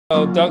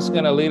So Doug's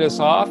going to lead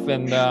us off,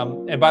 and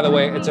by the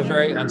way, it's a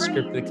very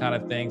unscripted kind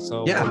of thing.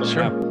 So Yeah,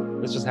 sure.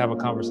 Let's just have a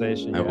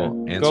conversation. I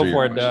will answer Go your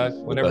for it, Doug.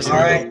 questions. Whatever.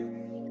 All right,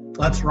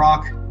 let's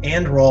rock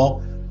and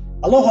roll.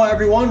 Aloha,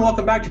 everyone.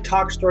 Welcome back to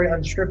Talk Story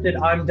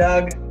Unscripted. I'm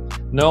Doug.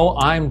 No,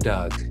 I'm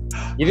Doug.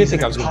 You didn't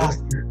think I was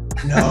going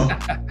to? No.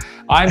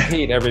 I'm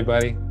Pete,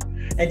 everybody.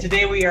 And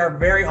today we are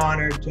very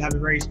honored to have a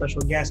very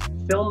special guest,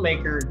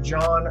 filmmaker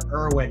John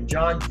Erwin.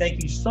 John,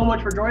 thank you so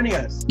much for joining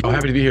us. Oh,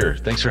 happy to be here.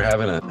 Thanks for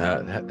having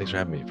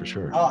me, for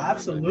sure. Oh,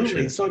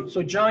 absolutely.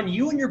 So John,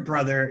 you and your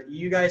brother,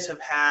 you guys have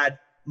had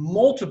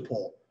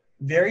multiple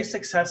very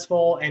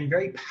successful and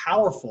very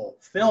powerful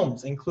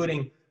films,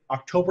 including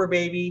October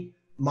Baby,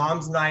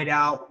 Mom's Night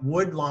Out,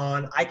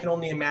 Woodlawn, I Can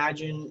Only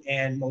Imagine,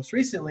 and most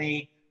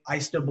recently, I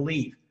Still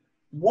Believe.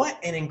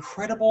 What an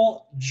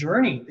incredible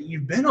journey that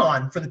you've been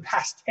on for the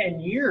past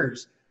 10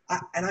 years.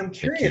 And I'm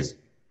curious,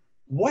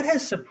 what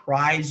has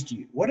surprised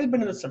you? What have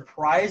been the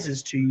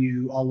surprises to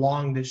you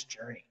along this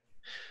journey?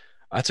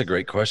 That's a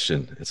great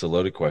question. It's a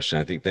loaded question.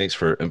 I think thanks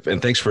for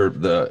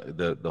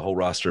the whole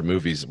roster of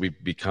movies. We've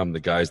become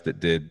the guys that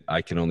did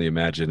I Can Only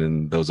Imagine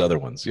and those other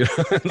ones, you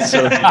know.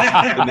 So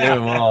to name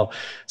them all.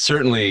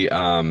 Certainly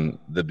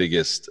the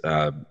biggest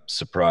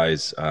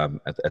surprise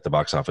at the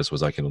box office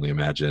was I Can Only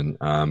Imagine.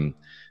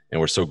 And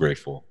we're so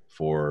grateful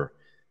for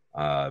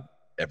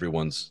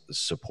everyone's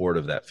support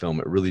of that film.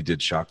 It really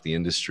did shock the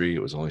industry.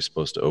 It was only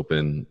supposed to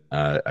open.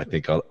 I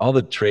think all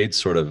the trades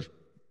sort of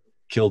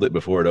killed it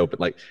before it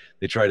opened. Like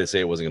they tried to say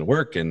it wasn't going to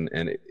work, and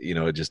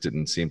it just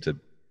didn't seem to.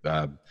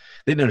 They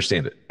didn't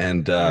understand it,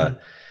 and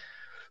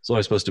it's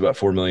only supposed to do about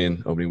 4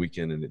 million opening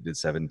weekend, and it did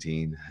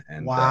 17.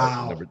 And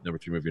wow, number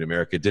 3 movie in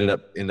America. It did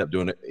end up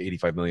doing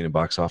 85 million in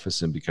box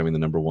office and becoming the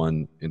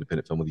 #1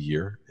 independent film of the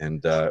year.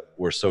 And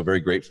we're so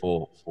very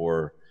grateful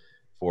for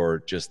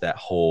just that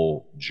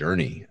whole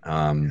journey.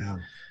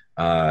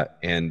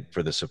 And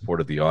for the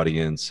support of the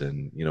audience,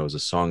 and it was a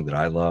song that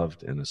I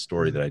loved and a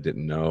story that I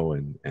didn't know,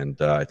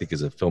 and I think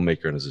as a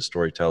filmmaker and as a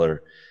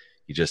storyteller,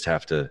 you just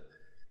have to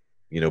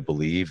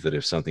believe that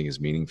if something is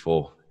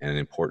meaningful and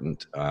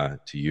important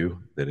to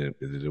you, that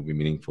it'll be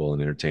meaningful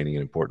and entertaining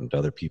and important to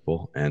other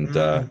people.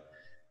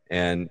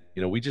 And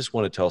we just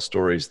want to tell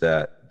stories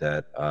that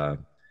are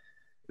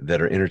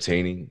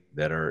entertaining,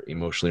 that are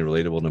emotionally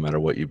relatable, no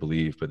matter what you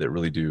believe, but that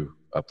really do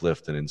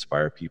uplift and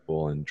inspire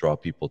people and draw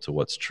people to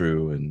what's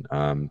true. And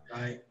I'm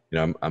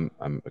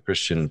a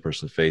Christian and a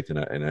person of faith, and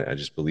I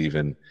just believe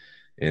in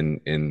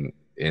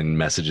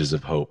messages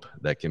of hope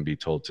that can be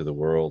told to the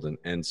world.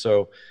 And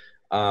so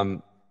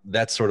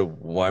that's sort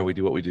of why we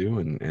do what we do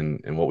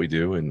and what we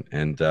do.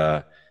 And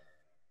I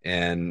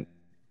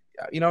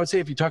would say,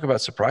 if you talk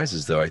about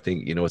surprises, though, I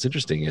think what's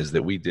interesting is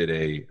that we did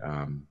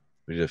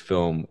a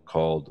film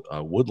called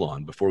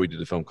Woodlawn before we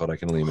did a film called I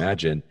Can Only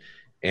Imagine.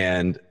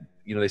 And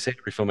they say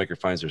every filmmaker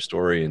finds their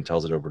story and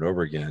tells it over and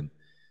over again.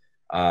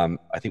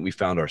 I think we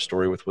found our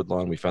story with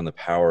Woodlawn. We found the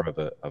power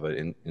of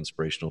an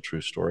inspirational,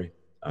 true story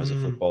as a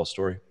football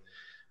story.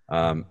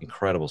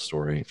 Incredible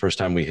story. First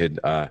time we had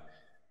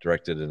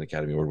directed an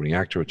Academy Award-winning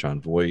actor with John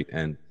Voight,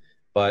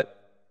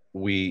 but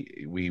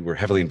we were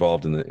heavily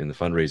involved in the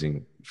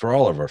fundraising for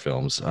all of our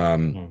films.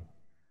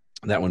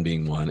 That one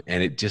being one,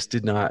 and it just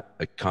did not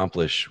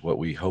accomplish what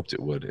we hoped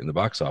it would in the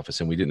box office,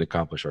 and we didn't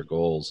accomplish our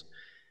goals.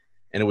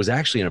 And it was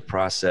actually in a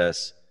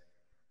process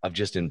of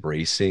just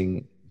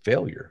embracing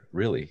failure,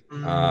 really,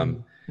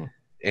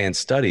 and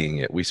studying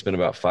it. We spent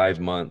about 5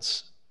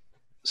 months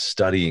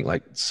studying,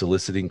 like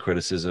soliciting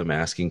criticism,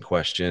 asking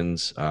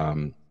questions,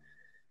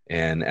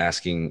 and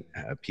asking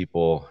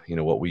people,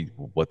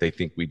 what they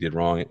think we did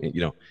wrong, and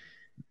it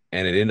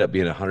ended up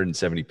being a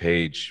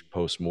 170-page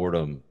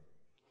post-mortem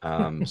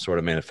sort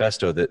of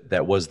manifesto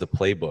that was the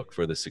playbook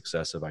for the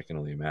success of I Can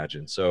Only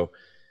Imagine. So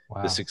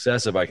the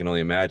success of I Can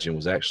Only Imagine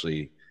was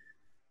actually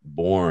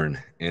born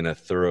in a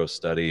thorough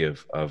study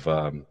of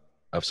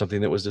something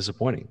that was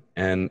disappointing,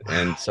 and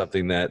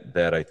something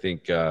that I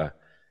think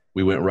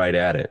we went right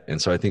at it.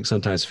 And so I think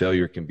sometimes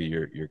failure can be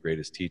your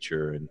greatest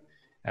teacher. And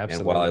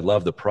while I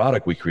love the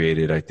product we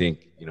created, I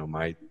think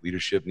my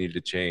leadership needed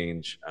to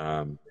change.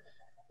 A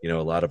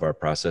lot of our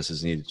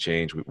processes needed to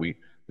change. We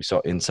saw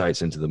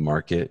insights into the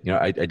market.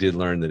 I did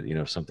learn that,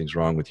 if something's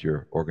wrong with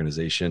your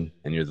organization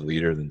and you're the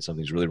leader, then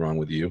something's really wrong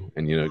with you,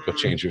 and, go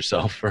change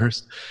yourself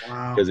first,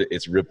 because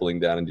it's rippling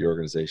down into your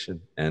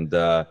organization. And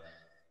I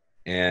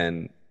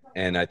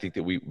think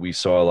that we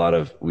saw a lot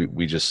of,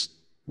 we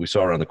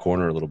saw around the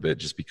corner a little bit,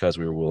 just because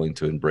we were willing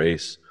to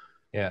embrace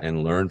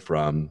and learn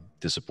from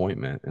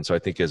disappointment. And so I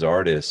think as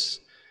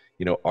artists,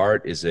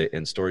 art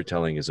and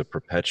storytelling is a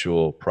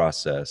perpetual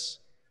process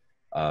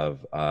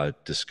of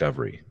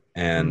discovery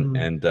and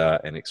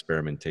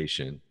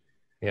experimentation.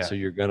 So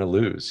you're going to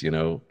lose,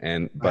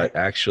 but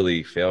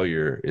actually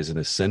failure is an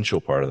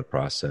essential part of the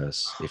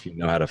process if you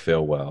know how to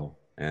fail well.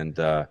 And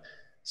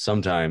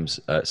sometimes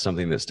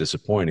something that's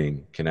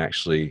disappointing can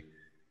actually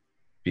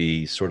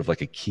be sort of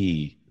like a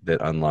key that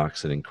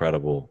unlocks an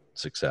incredible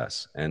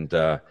success. And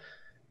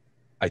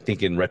I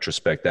think in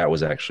retrospect, that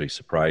was actually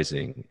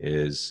surprising,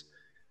 is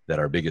that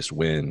our biggest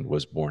win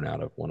was born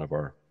out of one of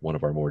our one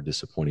of our more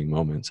disappointing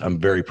moments. I'm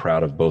very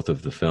proud of both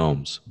of the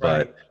films,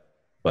 Right.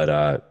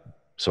 but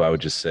so I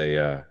would just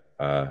say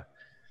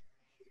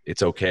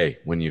it's okay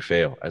when you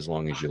fail as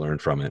long as you learn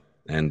from it,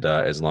 and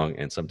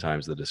and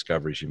sometimes the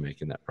discoveries you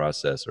make in that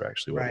process are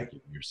actually what will give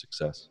you your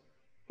success.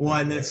 Well,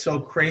 and it's so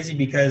crazy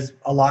because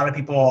a lot of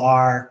people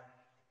are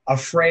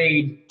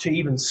afraid to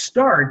even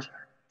start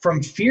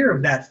from fear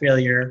of that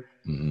failure.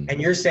 Mm-hmm. And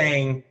you're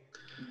saying,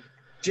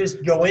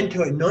 just go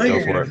into it knowing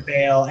you're going to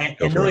fail and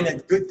knowing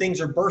that good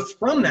things are birthed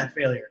from that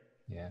failure.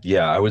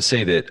 Yeah, I would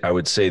say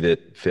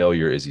that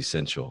failure is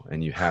essential,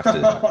 and you have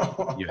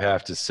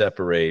to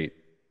separate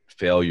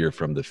failure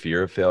from the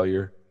fear of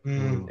failure.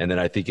 Mm. And then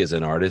I think as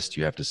an artist,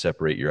 you have to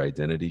separate your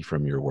identity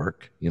from your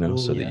work,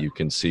 so that you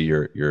can see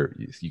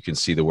you can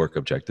see the work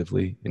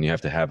objectively. And you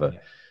have to have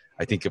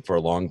I think for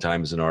a long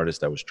time as an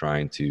artist, I was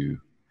trying to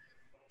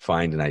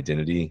find an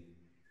identity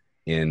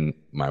in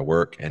my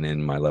work and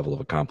in my level of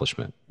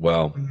accomplishment.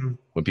 Well,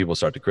 when people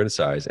start to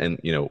criticize, and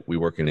we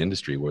work in an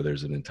industry where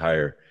there's an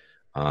entire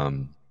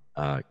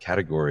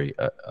category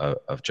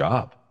of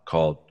job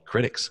called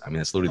critics. I mean,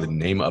 that's literally the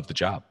name of the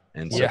job.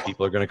 And so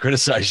people are going to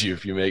criticize you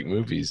if you make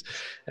movies.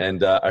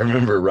 And I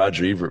remember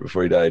Roger Ebert,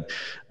 before he died,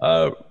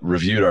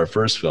 reviewed our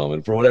first film.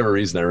 And for whatever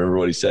reason, I remember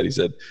what he said. He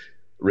said,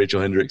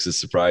 Rachel Hendricks is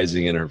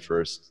surprising in her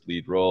first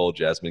lead role.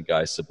 Jasmine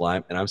Guy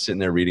sublime. And I'm sitting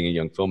there reading a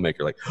young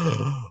filmmaker like,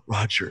 oh,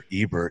 Roger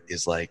Ebert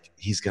is like,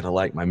 he's going to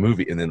like my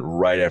movie. And then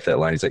right after that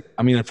line, he's like,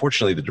 I mean,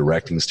 unfortunately, the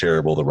directing's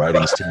terrible. The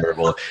writing's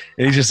terrible.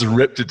 And he just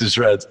ripped it to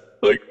shreds.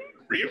 Like,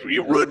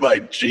 you ruined my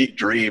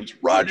dreams,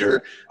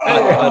 Roger.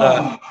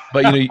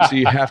 But so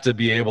you have to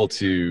be able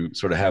to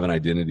sort of have an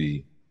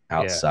identity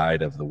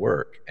outside of the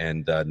work,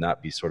 and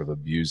not be sort of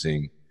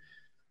abusing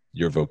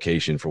your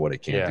vocation for what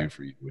it can do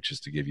for you, which is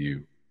to give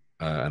you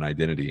an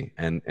identity.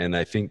 And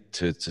I think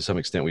to some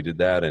extent we did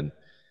that and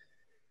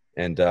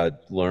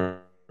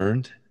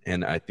learned.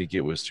 And I think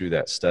it was through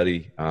that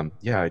study.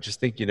 I just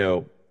think,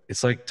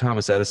 it's like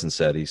Thomas Edison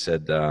said. He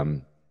said,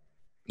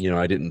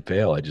 I didn't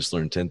fail. I just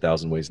learned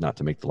 10,000 ways not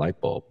to make the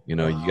light bulb. You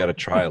got to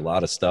try a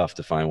lot of stuff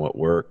to find what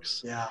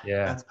works. Yeah.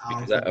 That's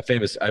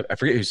because I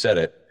forget who said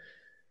it,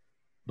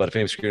 but a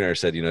famous screenwriter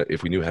said,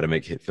 if we knew how to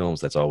make hit films,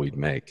 that's all we'd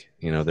make.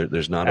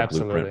 There's not a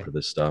blueprint for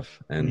this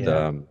stuff.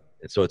 And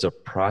so it's a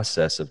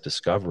process of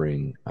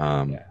discovering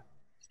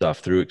stuff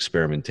through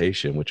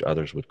experimentation, which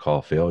others would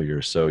call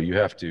failure. So you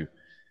have to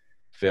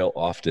fail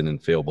often and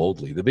fail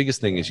boldly. The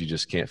biggest thing is you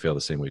just can't fail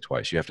the same way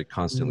twice. You have to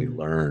constantly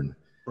learn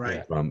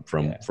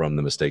from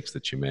the mistakes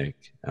that you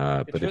make.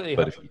 But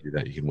if you do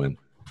that, you can win.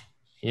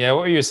 Yeah,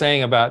 what you're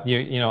saying about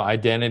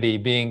identity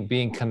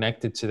being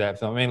connected to that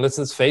film. I mean,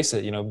 let's face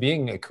it.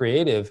 Being a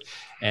creative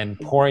and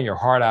pouring your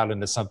heart out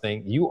into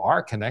something, you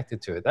are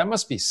connected to it. That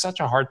must be such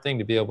a hard thing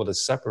to be able to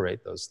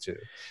separate those two.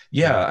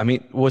 Yeah, I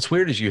mean, what's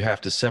weird is you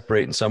have to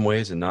separate in some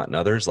ways and not in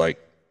others. Like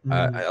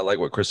I like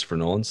what Christopher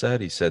Nolan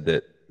said. He said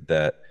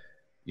that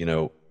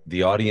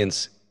the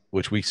audience,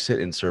 which we sit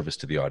in service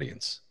to the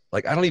audience.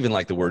 Like, I don't even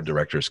like the word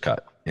director's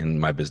cut in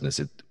my business.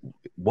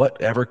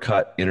 Whatever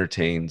cut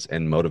entertains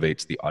and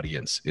motivates the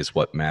audience is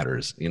what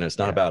matters. It's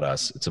not about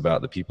us. It's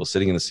about the people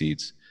sitting in the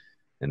seats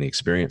and the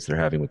experience they're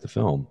having with the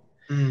film.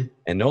 And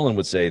Nolan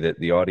would say that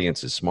the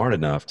audience is smart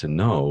enough to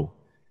know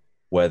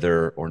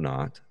whether or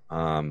not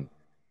a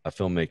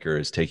filmmaker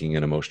is taking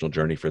an emotional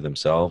journey for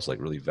themselves,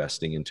 like really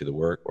vesting into the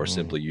work, or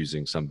simply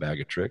using some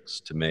bag of tricks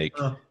to make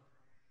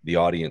the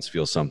audience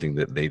feel something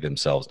that they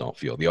themselves don't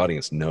feel. The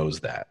audience knows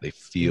that. They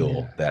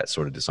feel that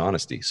sort of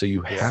dishonesty. So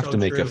you have to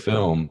make a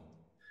film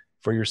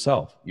for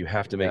yourself. You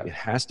have to make, it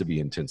has to be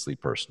intensely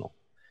personal.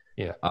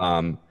 Yeah.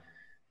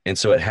 And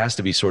so it has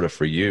to be sort of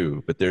for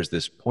you, but there's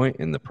this point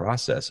in the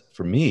process.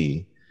 For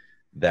me,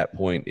 that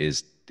point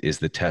is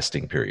the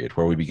testing period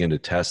where we begin to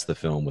test the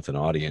film with an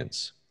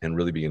audience and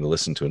really begin to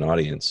listen to an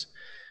audience.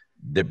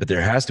 But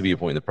there has to be a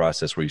point in the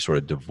process where you sort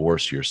of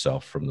divorce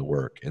yourself from the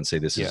work and say,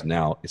 this is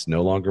now, it's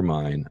no longer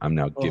mine. I'm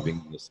now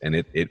giving this, and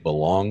it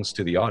belongs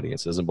to the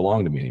audience. It doesn't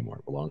belong to me anymore.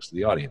 It belongs to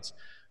the audience.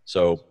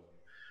 So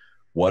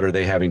what are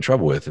they having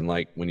trouble with? And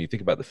like, when you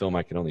think about the film,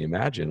 I Can Only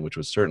Imagine, which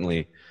was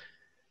certainly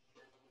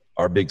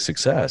our big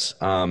success.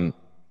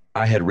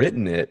 I had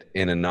written it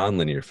in a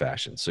nonlinear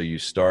fashion. So you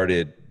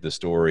started the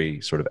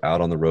story sort of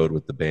out on the road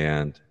with the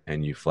band,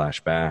 and you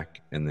flash back,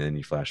 and then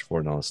you flash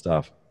forward and all this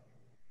stuff.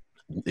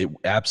 It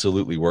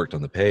absolutely worked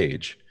on the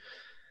page,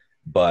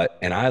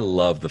 and I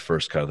love the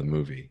first cut of the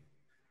movie,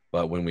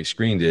 but when we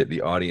screened it, the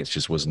audience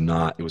just was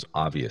not, it was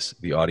obvious.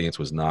 The audience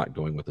was not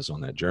going with us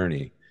on that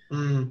journey.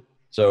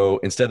 So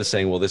instead of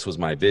saying, well, this was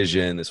my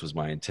vision, this was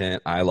my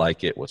intent, I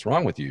like it, what's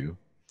wrong with you?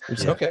 We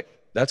said, okay,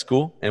 that's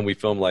cool. And we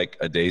filmed like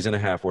a days and a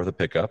half worth of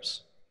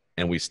pickups,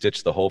 and we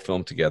stitched the whole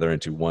film together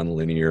into one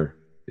linear,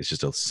 it's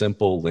just a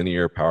simple,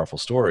 linear, powerful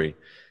story.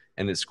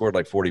 And it scored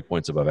like 40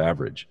 points above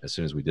average as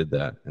soon as we did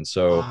that. And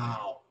so,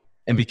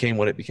 and became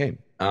what it became.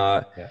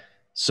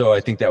 So I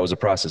think that was a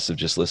process of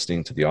just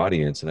listening to the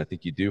audience. And I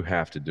think you do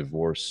have to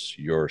divorce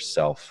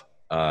yourself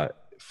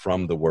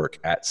from the work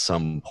at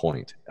some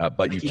point,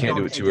 but you can't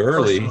do it too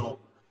early.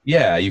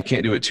 Yeah, you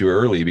can't do it too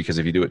early, because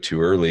if you do it too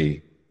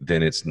early,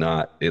 then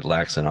it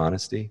lacks in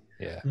honesty.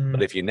 Yeah.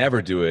 But if you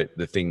never do it,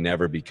 the thing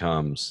never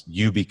becomes,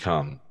 you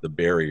become the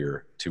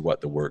barrier to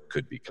what the work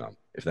could become,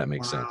 if that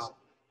makes sense.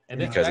 And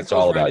because that it's goes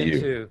all right about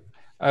you.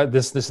 into,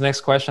 this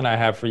next question I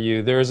have for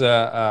you. There's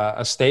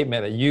a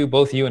statement that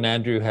both you and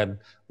Andrew had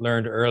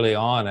learned early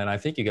on, and I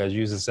think you guys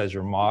use this as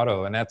your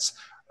motto, and that's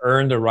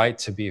earn the right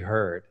to be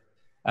heard.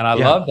 And I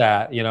love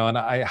that, you know. And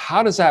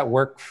how does that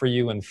work for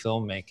you in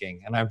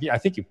filmmaking? And I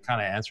think you kind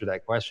of answered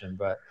that question,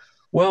 but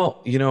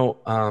well, you know,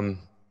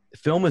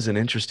 film is an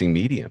interesting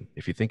medium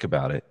if you think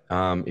about it.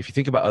 If you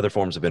think about other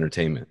forms of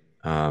entertainment,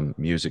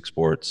 music,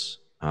 sports,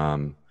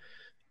 theme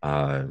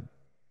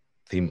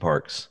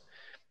parks,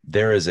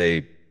 there is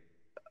a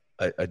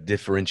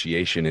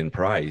differentiation in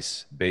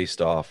price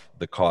based off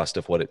the cost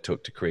of what it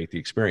took to create the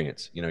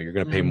experience. You know, you're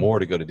going to pay more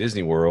to go to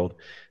Disney World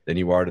than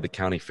you are to the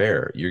county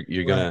fair.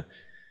 You're gonna,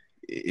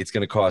 it's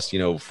going to cost, you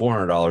know,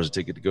 $400 a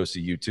ticket to go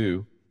see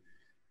U2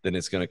 than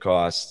it's going to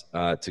cost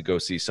to go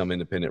see some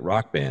independent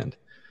rock band.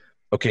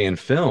 Okay, in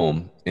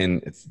film,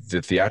 in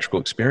the theatrical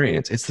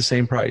experience, it's the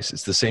same price.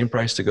 It's the same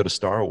price to go to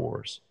Star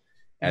Wars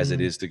as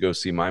it is to go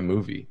see my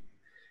movie.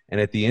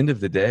 And at the end of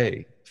the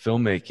day,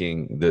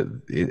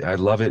 filmmaking, I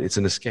love it. It's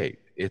an escape.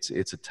 It's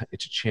a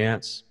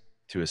chance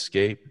to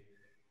escape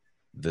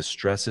the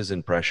stresses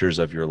and pressures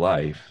of your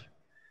life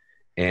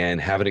and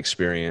have an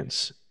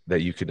experience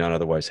that you could not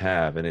otherwise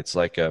have. And it's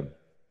like an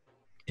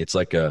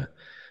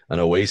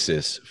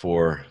oasis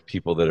for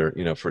people that are,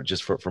 you know,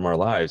 from our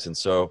lives. And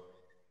so,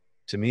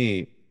 to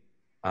me,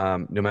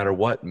 no matter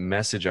what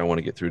message I want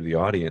to get through to the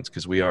audience,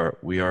 because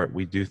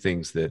we do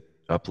things that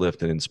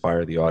uplift and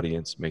inspire the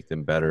audience, make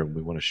them better.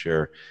 We want to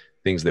share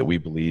things that we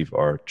believe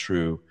are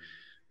true.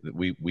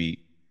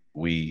 We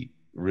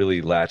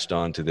really latched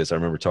on to this. I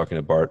remember talking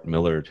to Bart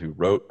Millard, who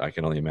wrote I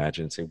Can Only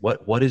Imagine, and say,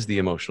 what is the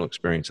emotional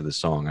experience of this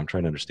song? I'm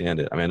trying to understand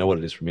it. I mean, I know what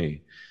it is for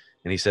me.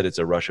 And he said it's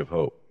a rush of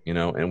hope, you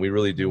know, and we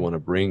really do want to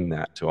bring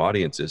that to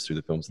audiences through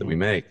the films that we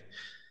make.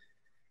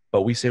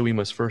 But we say we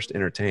must first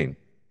entertain.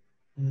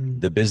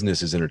 The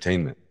business is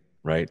entertainment,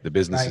 right? The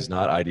business is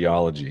not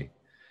ideology.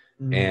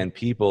 And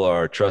people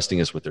are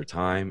trusting us with their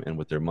time and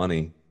with their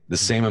money. The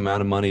same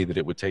amount of money that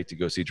it would take to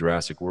go see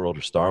Jurassic World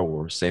or Star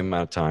Wars, same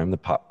amount of time. The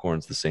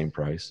popcorn's the same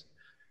price.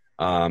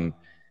 And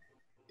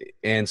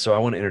so I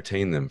want to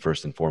entertain them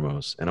first and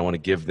foremost. And I want to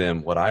give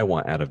them what I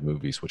want out of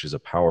movies, which is a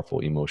powerful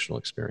emotional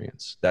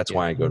experience. That's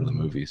why I go to the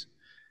movies.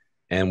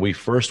 And we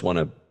first want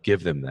to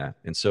give them that.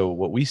 And so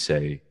what we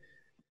say,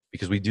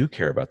 because we do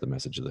care about the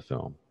message of the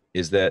film,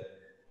 is that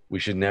we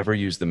should never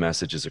use the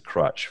message as a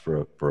crutch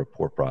for a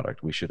poor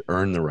product. We should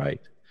earn the right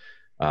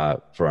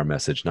for our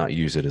message, not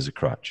use it as a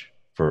crutch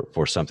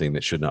for something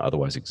that should not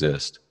otherwise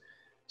exist.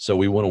 So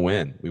we want to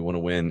win. We want to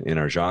win in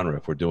our genre.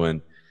 If we're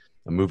doing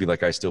a movie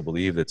like I Still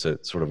Believe, that's a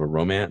sort of a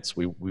romance,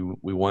 we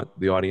want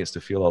the audience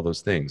to feel all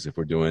those things. If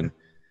we're doing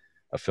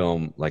a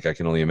film like I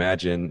Can Only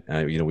Imagine,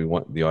 you know, we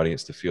want the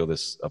audience to feel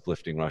this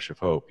uplifting rush of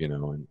hope, you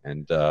know,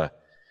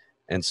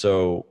 and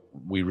so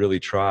we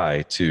really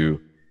try to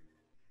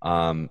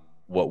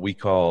what we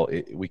call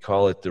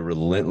it the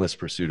relentless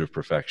pursuit of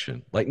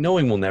perfection. Like,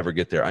 knowing we'll never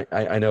get there.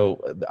 I know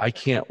I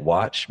can't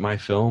watch my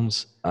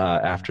films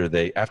after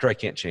I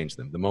can't change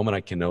them. The moment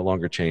I can no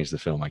longer change the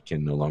film, I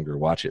can no longer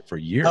watch it for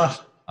years.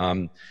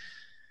 And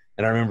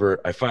I remember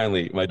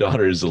my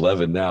daughter is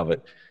 11 now,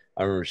 but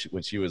I remember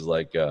when she was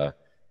like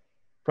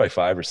probably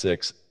 5 or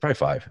 6, probably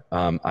 5.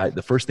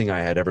 The first thing I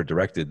had ever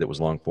directed that was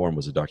long form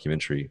was a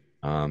documentary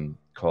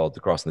called The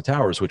Cross and the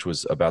Towers, which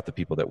was about the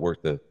people that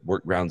worked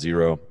Ground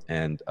Zero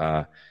and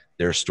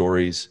their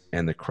stories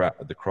and the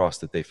cross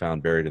that they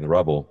found buried in the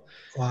rubble.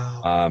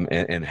 Wow.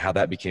 And how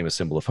that became a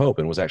symbol of hope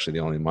and was actually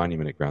the only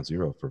monument at Ground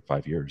Zero for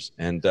 5 years.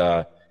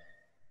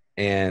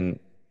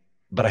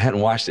 But I hadn't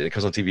watched it. It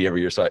comes on TV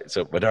every year. So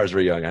my daughter was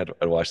very young. I had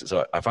watched it.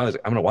 So I finally was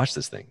like, I'm going to watch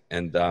this thing.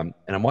 And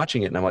I'm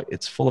watching it and I'm like,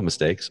 it's full of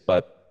mistakes,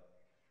 but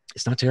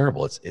it's not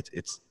terrible.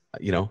 It's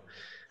you know,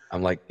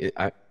 I'm like,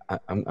 I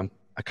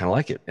kind of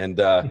like it. And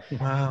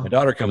my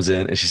daughter comes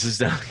in and she sits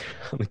down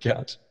on the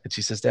couch and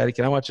she says, "Daddy,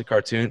 can I watch a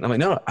cartoon?" And I'm like,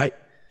 "No,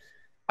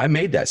 I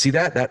made that. See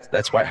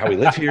that's how we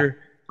live here.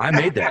 I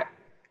made that."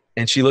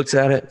 And she looks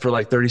at it for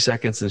like 30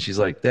 seconds and she's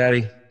like,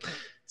 "Daddy,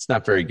 it's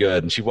not very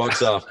good." And she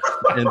walks off.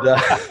 And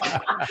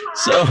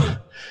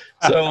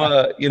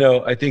so you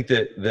know, I think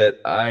that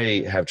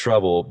I have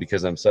trouble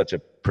because I'm such a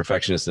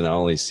perfectionist and I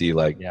only see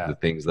like the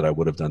things that I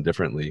would have done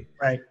differently.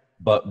 Right.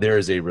 But there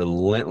is a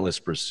relentless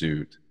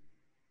pursuit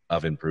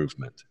of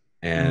improvement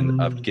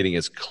and of getting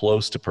as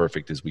close to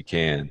perfect as we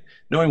can,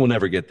 knowing we'll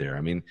never get there.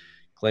 I mean,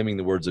 claiming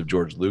the words of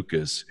George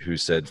Lucas, who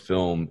said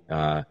films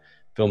are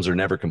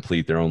never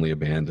complete, they're only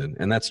abandoned.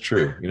 And that's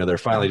true. You know, they're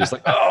finally just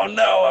like, oh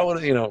no, I want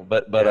to, you know,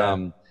 but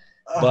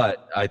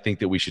I think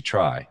that we should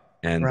try.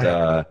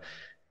 And,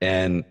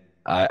 and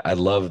I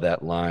love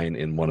that line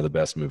in one of the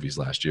best movies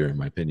last year, in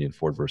my opinion,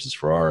 Ford versus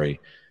Ferrari,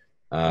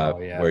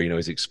 where, you know,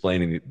 he's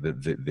explaining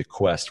the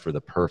quest for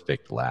the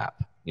perfect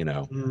lap, you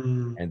know,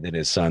 and then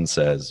his son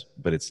says,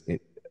 but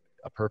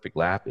a perfect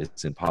lap,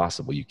 it's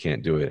impossible. You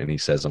can't do it. And he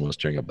says, almost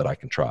tearing up, but I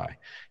can try.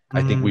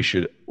 I think we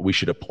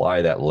should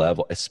apply that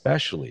level,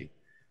 especially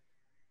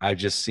I've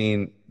just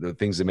seen the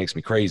things that makes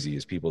me crazy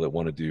is people that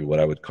want to do what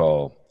I would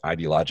call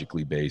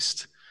ideologically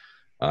based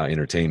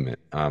entertainment.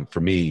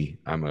 For me,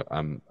 I'm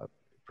a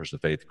person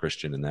of faith,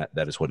 Christian, and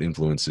that is what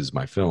influences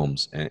my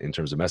films in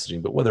terms of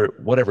messaging. But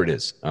whatever it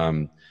is,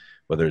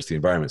 whether it's the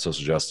environment,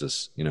 social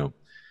justice,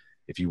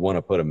 if you want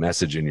to put a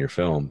message in your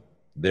film,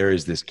 there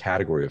is this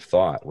category of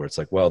thought where it's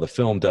like, well, the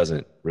film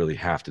doesn't really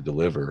have to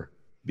deliver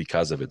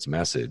because of its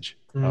message,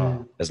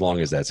 as long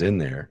as that's in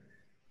there.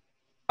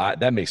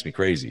 That makes me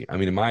crazy. I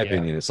mean, in my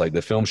opinion, it's like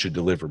the film should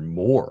deliver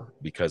more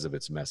because of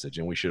its message,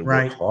 and we should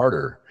work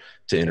harder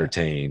to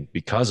entertain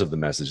because of the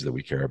message that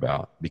we care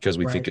about, because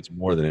we think it's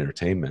more than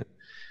entertainment.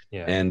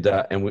 Yeah.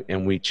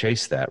 And we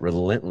chase that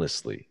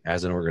relentlessly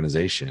as an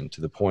organization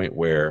to the point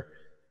where,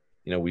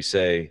 we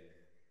say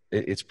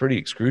it's pretty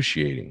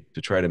excruciating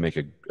to try to make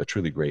a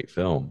truly great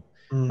film.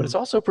 But it's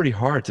also pretty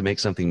hard to make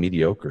something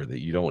mediocre that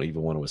you don't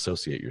even want to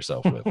associate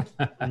yourself with.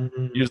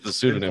 Use the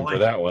pseudonym for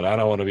that one. I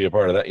don't want to be a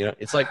part of that.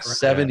 It's like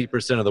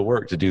 70% of the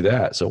work to do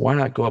that. So why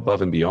not go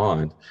above and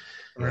beyond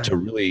to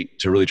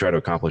really try to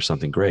accomplish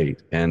something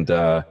great? And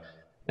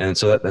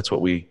so that's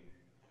what we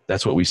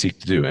seek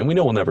to do. And we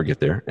know we'll never get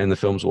there, and the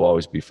films will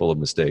always be full of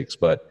mistakes,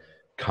 but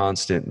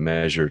constant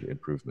measured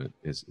improvement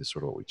is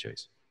sort of what we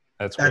chase.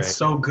 That's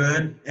so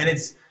good. And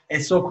it's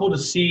so cool to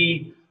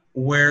see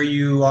where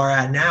you are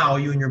at now,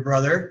 you and your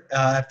brother,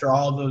 after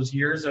all of those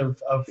years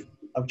of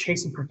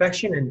chasing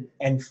perfection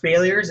and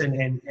failures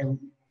and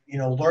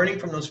learning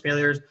from those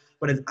failures.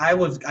 But I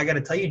got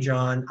to tell you,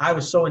 John, I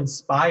was so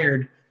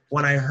inspired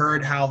when I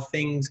heard how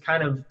things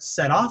kind of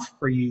set off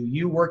for you.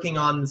 You working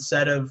on the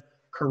set of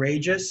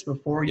Courageous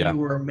before you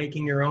were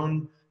making your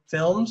own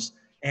films,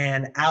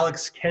 and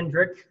Alex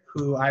Kendrick,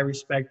 who I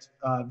respect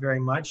very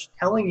much,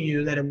 telling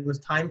you that it was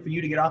time for you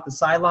to get off the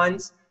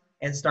sidelines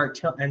and start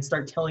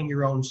telling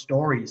your own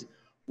stories.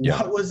 Yeah.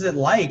 What was it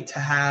like to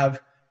have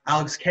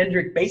Alex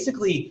Kendrick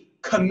basically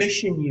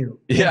commission you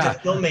into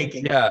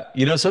filmmaking?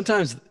 Yeah,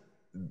 sometimes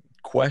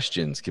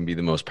questions can be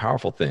the most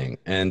powerful thing,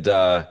 and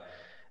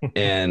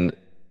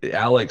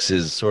Alex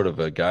is sort of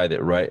a guy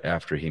that right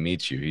after he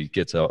meets you, he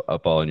gets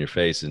up all in your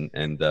face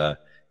and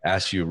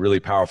asks you really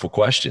powerful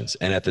questions.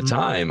 And at the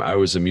time, I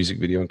was a music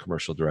video and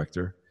commercial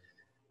director.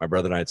 My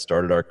brother and I had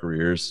started our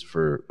careers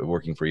for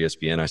working for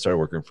ESPN. I started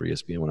working for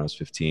ESPN when I was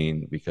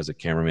 15 because a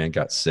cameraman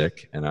got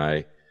sick, and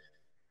I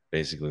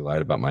basically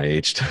lied about my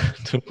age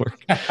to work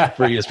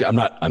for ESPN.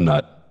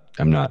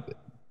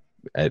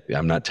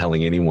 I'm not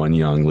telling anyone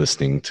young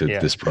listening to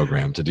this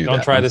program to do that.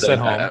 Don't try this at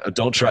home.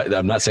 Don't try.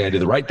 I'm not saying I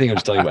did the right thing. I'm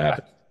just telling you what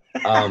happened.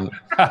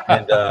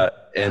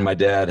 And my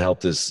dad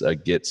helped us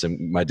get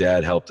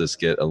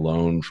a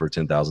loan for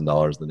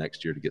 $10,000 the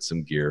next year to get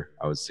some gear.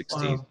 I was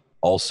 16. Wow.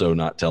 Also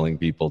not telling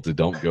people to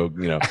don't go,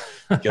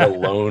 get a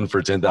loan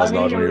for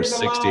 $10,000 when you're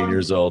 16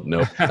 years old.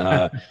 Nope.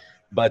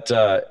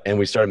 And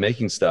we started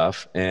making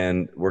stuff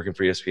and working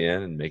for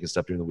ESPN and making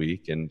stuff during the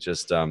week, and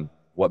just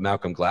what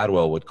Malcolm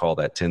Gladwell would call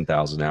that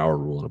 10,000 hour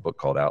rule in a book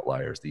called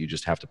Outliers, that you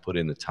just have to put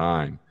in the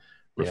time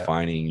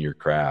refining your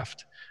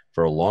craft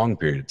for a long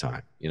period of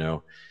time,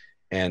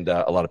 and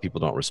a lot of people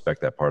don't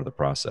respect that part of the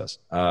process.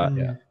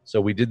 So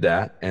we did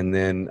that. And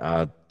then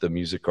the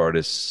music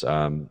artists,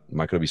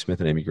 Michael W. Smith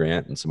and Amy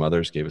Grant and some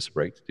others, gave us a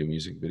break to do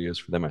music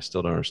videos for them. I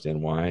still don't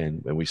understand why.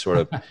 And we sort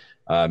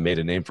of made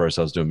a name for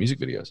ourselves doing music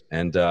videos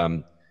and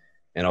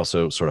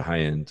also sort of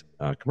high-end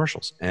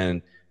commercials.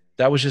 And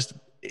that was just,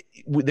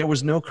 there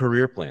was no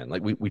career plan.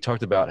 Like we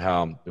talked about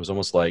how it was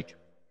almost like,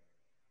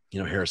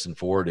 Harrison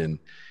Ford and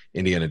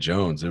Indiana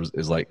Jones. It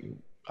was like,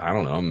 I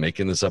don't know, I'm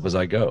making this up as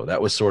I go. That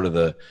was sort of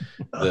the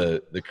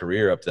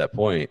career up to that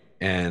point.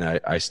 And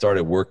I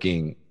started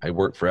working. I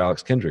worked for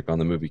Alex Kendrick on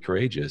the movie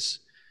Courageous,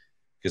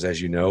 because, as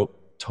you know,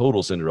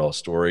 total Cinderella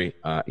story.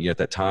 At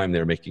that time, they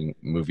were making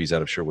movies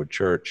out of Sherwood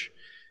Church,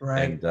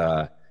 right?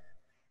 And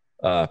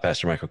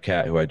Pastor Michael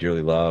Catt, who I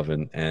dearly love,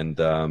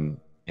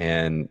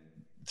 and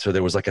so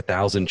there was like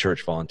 1,000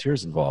 church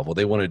volunteers involved. Well,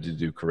 they wanted to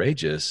do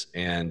Courageous,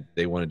 and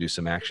they want to do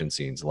some action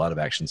scenes, a lot of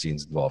action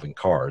scenes involving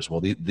cars. Well,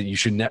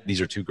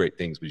 these are two great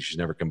things, but you should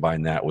never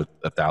combine that with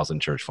 1,000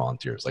 church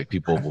volunteers. Like,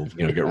 people will,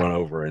 get run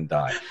over and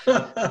die.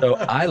 So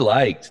I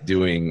liked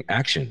doing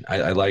action.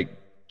 I liked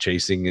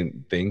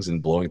chasing things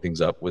and blowing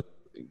things up with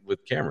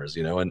cameras,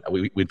 and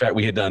we in fact,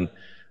 we had done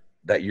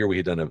that year,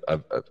 a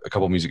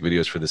couple of music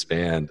videos for this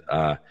band,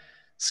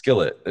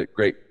 Skillet,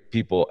 great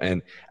people.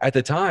 And at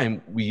the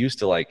time, we used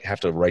to have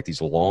to write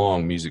these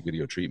long music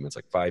video treatments,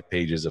 like 5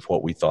 pages of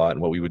what we thought and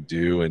what we would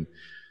do, and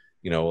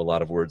a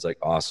lot of words like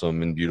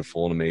awesome and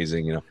beautiful and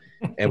amazing,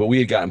 but we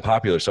had gotten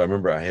popular. So I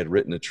remember I had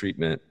written a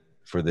treatment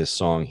for this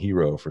song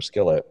Hero for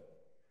Skillet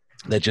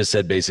that just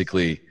said,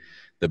 basically,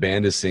 the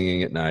band is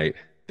singing at night,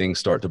 things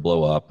start to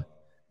blow up,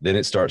 then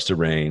it starts to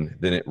rain,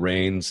 then it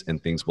rains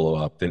and things blow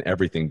up, then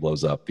everything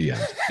blows up, the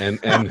end.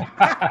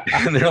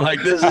 And they're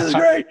like, this is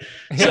great.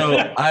 So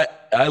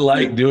I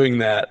like doing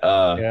that.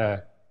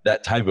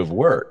 that type of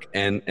work.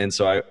 And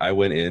so I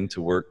went in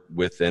to work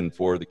with and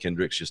for the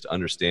Kendricks just to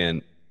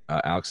understand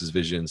Alex's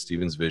vision,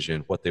 Stephen's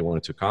vision, what they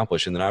wanted to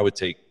accomplish. And then I would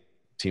take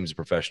teams of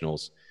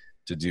professionals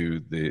to do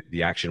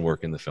the action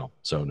work in the film.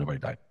 So nobody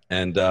died.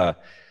 And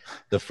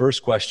the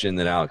first question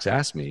that Alex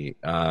asked me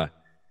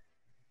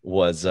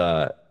was,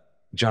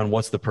 John,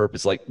 what's the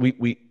purpose? Like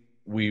we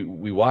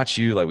watch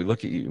you, like we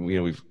look at you,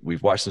 you know,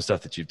 we've watched some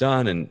stuff that you've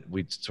done, and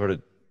we sort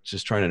of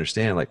just trying to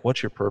understand, like,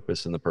 what's your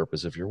purpose and the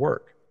purpose of your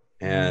work?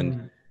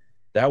 And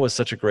that was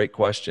such a great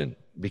question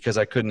because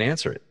I couldn't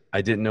answer it.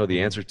 I didn't know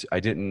the answer to, I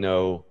didn't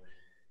know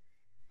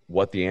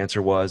what the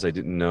answer was. I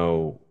didn't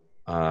know,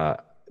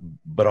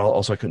 but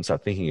also I couldn't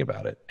stop thinking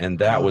about it. And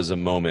that was a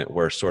moment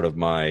where sort of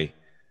my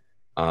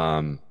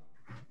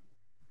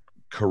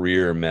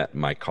career met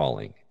my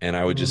calling. And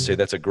I would just say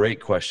that's a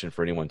great question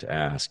for anyone to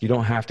ask. You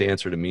don't have to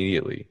answer it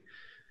immediately,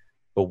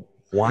 but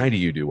why do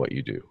you do what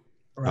you do?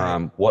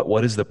 Right.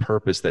 What is the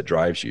purpose that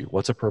drives you?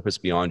 What's a purpose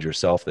beyond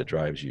yourself that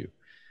drives you?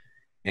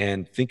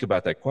 And think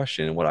about that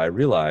question. And what I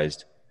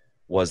realized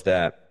was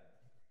that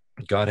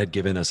God had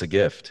given us a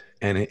gift,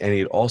 and he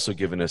had also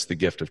given us the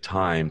gift of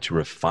time to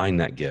refine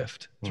that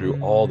gift through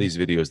all these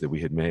videos that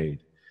we had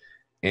made.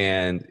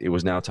 And it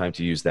was now time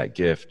to use that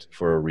gift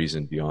for a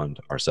reason beyond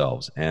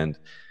ourselves, and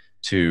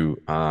to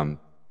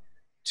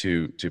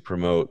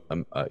promote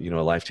a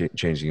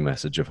life-changing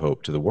message of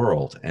hope to the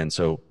world. And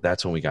so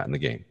that's when we got in the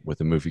game with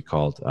a movie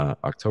called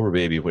October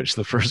Baby, which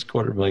the first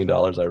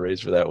 $250,000 I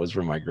raised for that was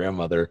from my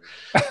grandmother,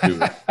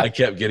 who I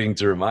kept getting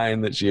to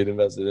remind that she had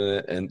invested in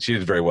it, and she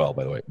did very well,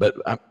 by the way. But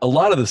a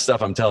lot of the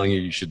stuff I'm telling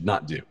you should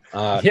not do.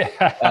 But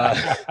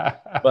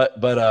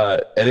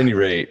at any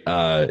rate,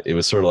 it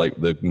was sort of like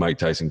the Mike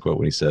Tyson quote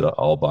when he said,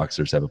 "All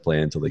boxers have a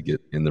plan until they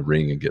get in the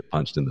ring and get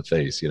punched in the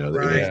face." You know,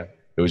 right.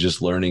 It was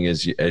just learning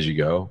as you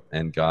go,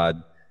 and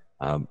God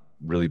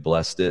really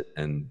blessed it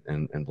and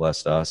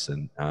blessed us,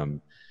 and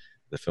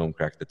the film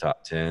cracked the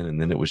top 10,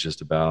 and then it was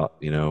just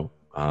about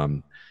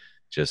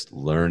just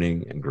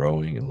learning and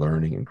growing and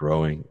learning and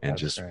growing, and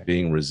That's just right.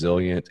 being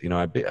resilient. You know,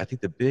 I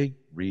think the big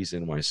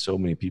reason why so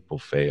many people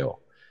fail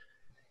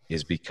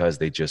is because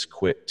they just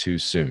quit too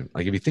soon.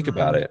 Like if you think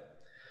about it,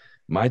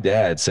 my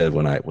dad said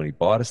when he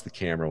bought us the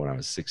camera when I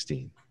was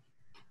 16.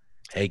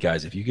 Hey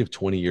guys, if you give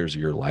 20 years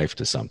of your life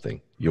to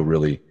something, you'll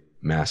really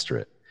master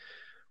it.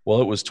 Well,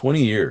 it was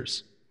 20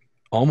 years,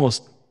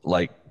 almost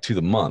like to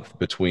the month,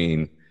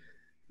 between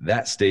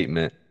that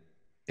statement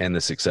and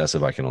the success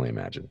of I Can Only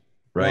Imagine,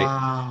 right?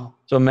 Wow.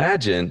 So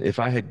imagine if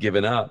I had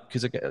given up,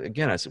 because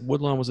again, I said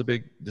Woodlawn was a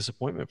big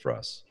disappointment for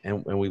us,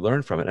 and we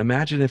learned from it.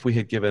 Imagine if we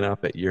had given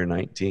up at year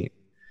 19.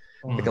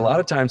 Like a lot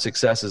of times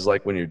success is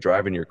like when you're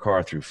driving your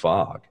car through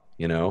fog,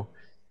 you know?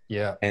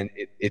 Yeah. And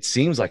it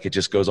seems like it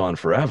just goes on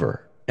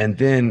forever. And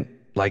then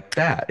like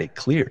that, it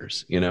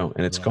clears, you know,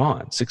 and it's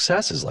gone.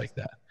 Success is like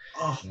that.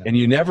 Oh, and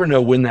you never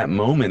know when that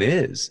moment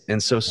is.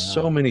 And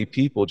so many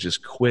people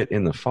just quit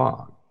in the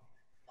fog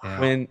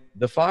when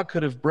the fog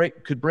could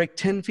break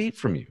 10 feet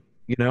from you,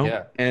 you know?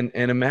 Yeah. And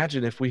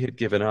imagine if we had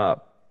given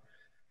up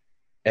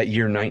at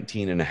year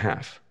 19 and a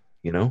half,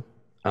 you know,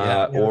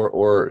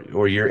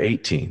 or year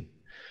 18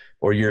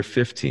 or year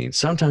 15.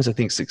 Sometimes I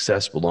think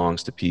success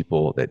belongs to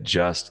people that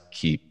just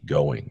keep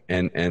going.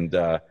 And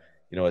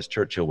you know, as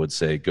Churchill would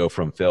say, go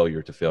from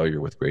failure to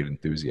failure with great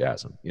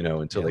enthusiasm, you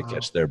know, until they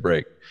catch their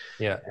break.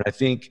 Yeah. And I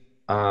think,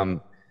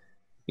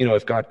 you know,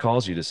 if God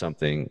calls you to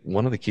something,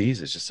 one of the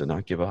keys is just to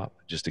not give up,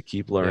 just to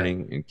keep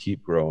learning and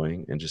keep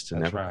growing, and just to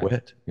never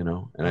quit, you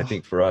know? And I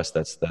think for us,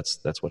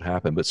 that's what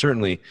happened. But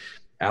certainly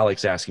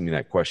Alex asking me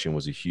that question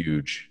was a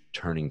huge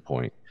turning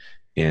point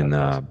in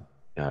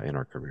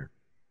our career.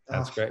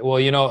 That's great. Well,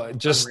 you know,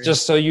 just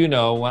so you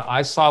know, when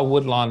I saw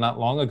Woodlawn not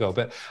long ago,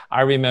 but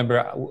I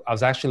remember I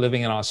was actually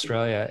living in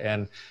Australia,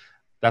 and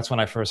that's when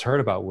I first heard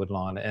about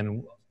Woodlawn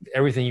and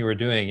everything you were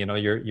doing, you know,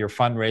 your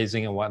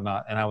fundraising and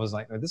whatnot. And I was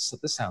like, oh, this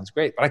sounds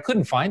great, but I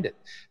couldn't find it.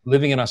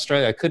 Living in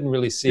Australia, I couldn't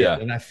really see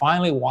it. And I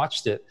finally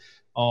watched it,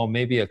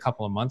 maybe a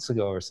couple of months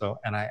ago or so,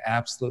 and I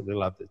absolutely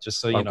loved it. Just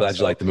so you know. I'm glad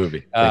you liked the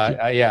movie.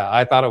 Yeah,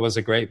 I thought it was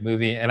a great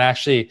movie, and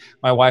actually,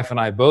 my wife and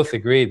I both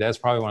agreed that's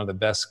probably one of the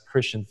best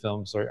Christian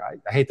films. Or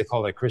I hate to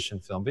call it a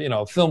Christian film, but you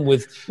know, a film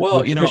with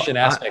Christian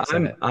aspects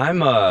in it.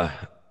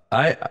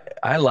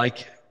 I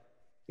like,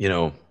 you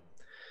know,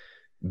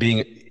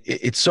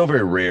 it's so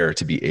very rare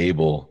to be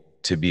able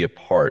to be a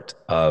part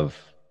of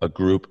a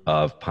group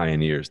of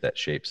pioneers that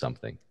shape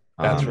something.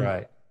 That's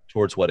right.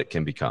 Towards what it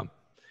can become.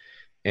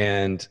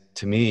 And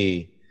to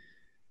me,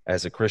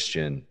 as a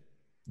Christian,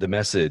 the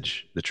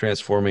message, the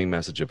transforming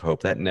message of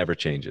hope, that never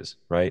changes,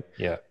 right?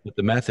 Yeah. But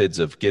the methods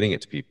of getting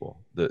it to people,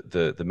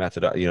 the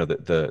method, you know,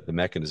 the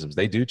mechanisms,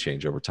 they do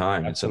change over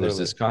time. Absolutely. And so there's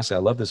this constant,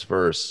 I love this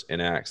verse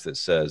in Acts that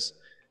says,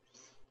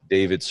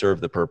 David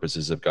served the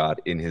purposes of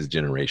God in his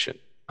generation.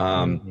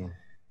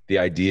 The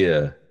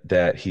idea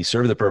that he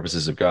served the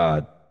purposes of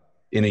God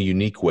in a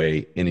unique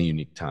way, in a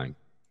unique time.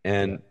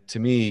 And to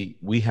me,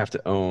 we have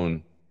to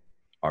own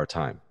our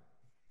time.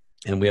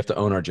 And we have to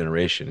own our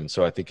generation. And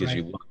so I think as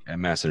you look at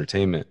mass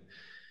entertainment,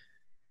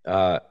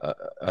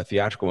 a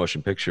theatrical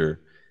motion picture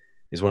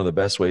is one of the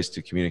best ways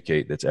to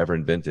communicate that's ever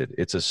invented.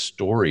 It's a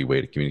story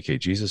way to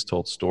communicate. Jesus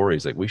told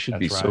stories. Like, we should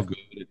be so good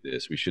at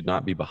this. We should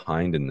not be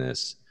behind in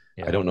this.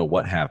 Yeah. I don't know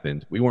what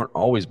happened. We weren't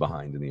always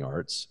behind in the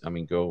arts. I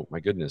mean, my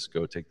goodness,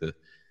 go take the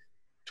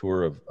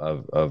tour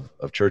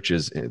of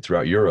churches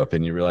throughout Europe,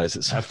 and you realize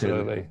that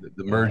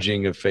the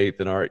merging of faith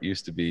and art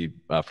used to be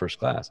first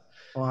class.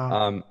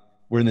 Wow.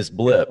 We're in this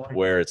blip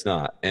where it's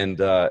not. And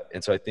so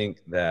I think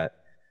that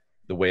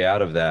the way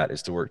out of that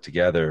is to work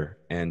together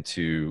and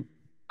to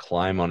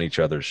climb on each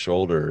other's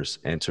shoulders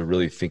and to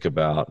really think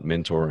about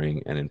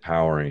mentoring and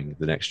empowering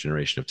the next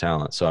generation of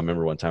talent. So I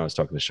remember one time I was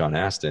talking to Sean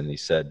Astin, and he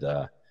said,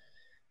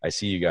 I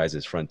see you guys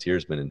as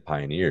frontiersmen and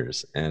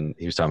pioneers. And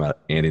he was talking about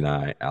Andy and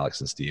I, Alex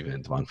and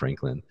Steven, Devon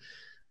Franklin,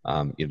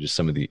 just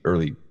some of the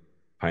early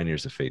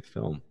pioneers of faith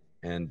film.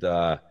 And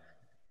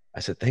I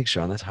said, thanks,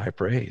 Sean, that's high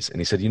praise.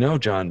 And he said,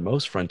 John,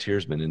 most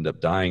frontiersmen end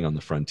up dying on the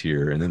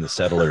frontier, and then the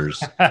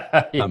settlers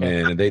come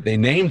in and they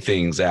name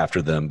things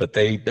after them, but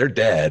they're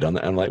dead.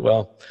 I'm like,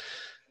 well,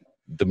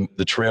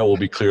 the trail will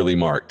be clearly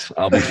marked.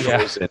 I'll be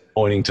frozen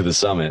pointing to the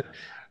summit.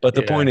 But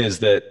the point is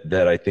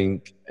that I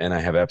think, and I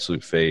have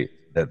absolute faith,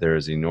 that there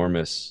is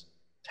enormous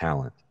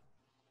talent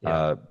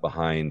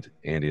behind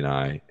Andy and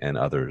I and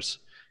others.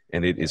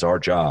 And it is our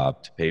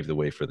job to pave the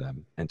way for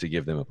them and to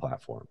give them a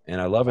platform.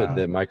 And I love it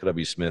that Michael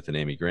W. Smith and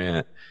Amy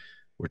Grant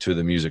were two of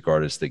the music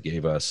artists that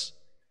gave us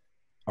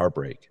our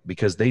break,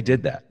 because they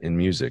did that in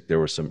music. There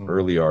were some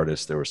early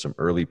artists, there were some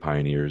early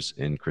pioneers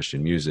in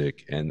Christian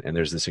music. And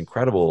there's this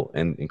incredible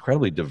and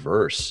incredibly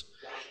diverse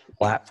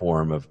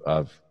platform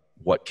of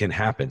what can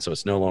happen. So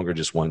it's no longer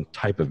just one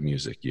type of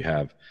music. You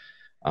have,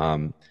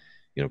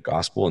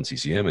 gospel and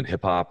CCM and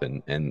hip hop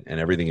and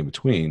everything in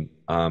between.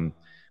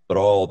 But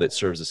all that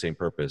serves the same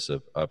purpose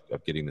of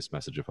getting this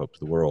message of hope to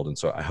the world. And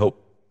so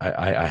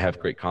I have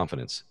great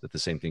confidence that the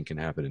same thing can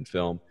happen in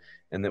film,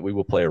 and that we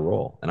will play a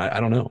role. And I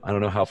don't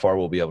know how far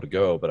we'll be able to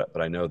go,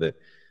 but I know that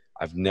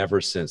I've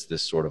never sensed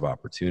this sort of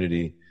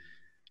opportunity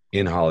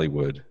in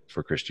Hollywood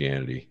for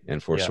Christianity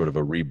and for sort of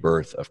a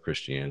rebirth of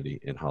Christianity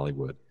in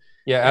Hollywood.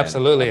 Yeah,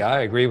 absolutely.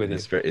 I agree with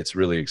you. It's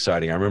really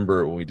exciting. I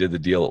remember when we did the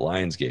deal at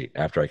Lionsgate,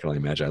 after I Can Only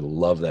Imagine, I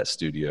love that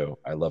studio.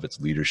 I love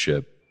its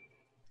leadership.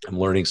 I'm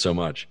learning so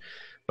much.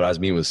 But I was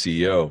meeting with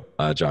CEO,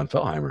 John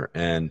Fellheimer,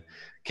 and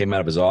came out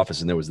of his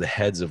office, and there was the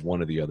heads of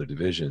one of the other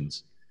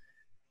divisions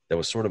that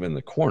was sort of in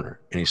the corner.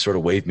 And he sort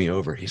of waved me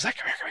over. He's like,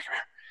 come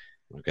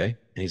here. Okay.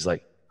 And he's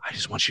like, I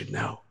just want you to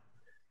know,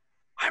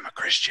 I'm a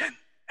Christian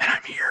and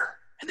I'm here.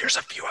 And there's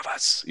a few of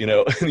us,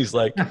 and he's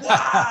like,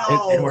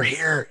 wow. And we're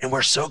here, and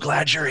we're so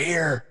glad you're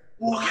here.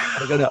 Wow.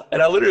 Okay,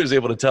 and I literally was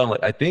able to tell him,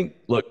 like, I think,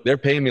 look, they're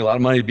paying me a lot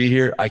of money to be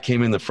here. I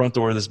came in the front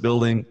door of this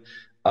building.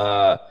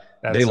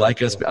 They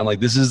like us. I'm like,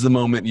 this is the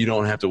moment you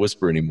don't have to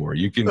whisper anymore.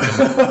 You can,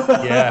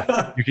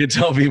 you can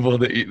tell people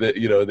that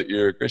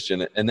you're a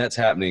Christian, and that's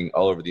happening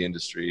all over the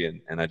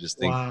industry. And I just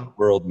think the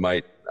world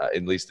might,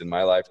 at least in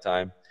my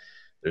lifetime,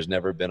 there's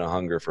never been a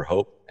hunger for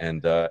hope,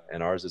 and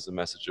ours is a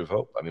message of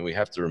hope. I mean, we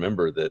have to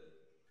remember that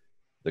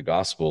the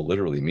gospel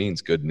literally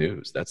means good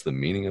news. That's the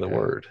meaning of the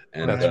word.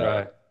 And that's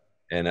right.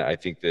 And I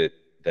think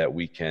that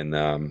we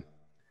can.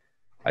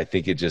 I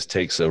think it just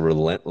takes a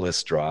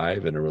relentless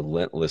drive and a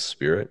relentless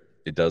spirit.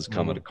 It does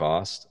come at a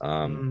cost,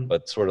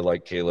 but sort of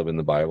like Caleb in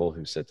the Bible,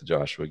 who said to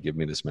Joshua, "Give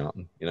me this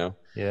mountain,"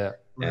 Yeah.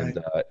 And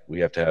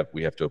we have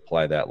to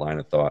apply that line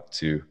of thought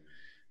to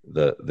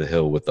the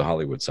hill with the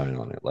Hollywood sign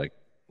on it. Like,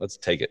 let's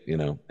take it,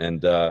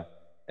 and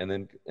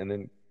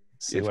then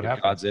see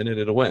if God's in it,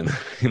 it'll win.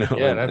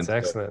 Yeah, that's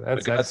excellent.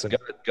 That's excellent.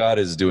 God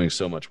is doing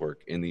so much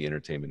work in the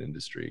entertainment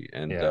industry,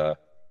 and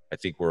I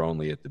think we're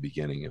only at the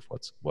beginning of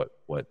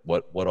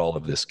what all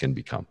of this can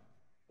become.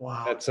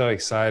 Wow. That's so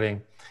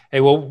exciting. Hey,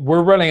 well,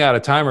 we're running out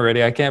of time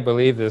already. I can't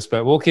believe this,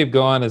 but we'll keep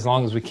going as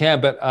long as we can.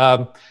 But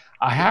I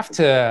have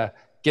to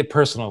get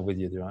personal with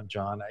you,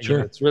 John. Sure.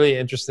 It's a really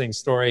interesting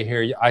story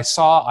here. I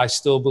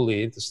Still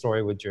Believe, the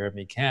story with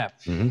Jeremy Camp.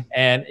 Mm-hmm.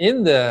 And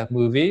in the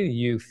movie,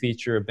 you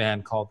feature a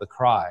band called The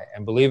Cry.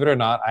 And believe it or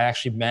not, I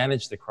actually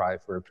managed The Cry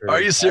for a period.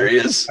 Are you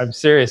serious? I'm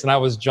serious. And I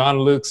was John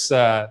Luke's,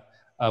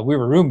 we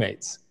were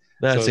roommates.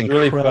 That's so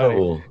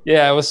incredible. Really,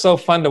 yeah, it was so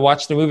fun to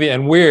watch the movie,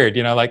 and weird,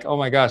 like, oh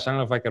my gosh, I don't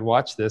know if I could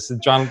watch this.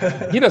 And John,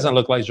 he doesn't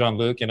look like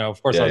Jean-Luc,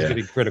 of course I was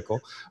getting critical,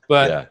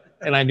 but,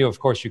 and I knew, of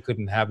course, you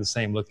couldn't have the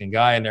same looking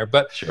guy in there.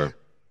 But sure.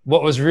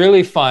 What was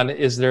really fun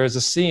is there is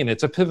a scene,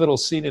 it's a pivotal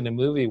scene in the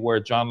movie where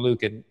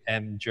Jean-Luc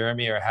and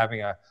Jeremy are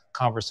having a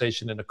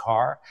conversation in a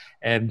car.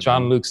 And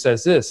Jean-Luc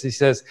says this, he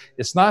says,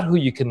 it's not who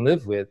you can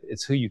live with,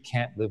 it's who you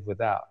can't live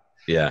without.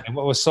 Yeah. And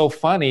what was so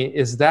funny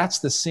is that's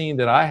the scene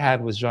that I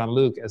had with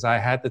Jean-Luc, as I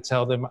had to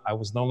tell them I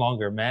was no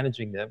longer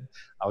managing them.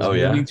 I was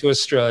moving to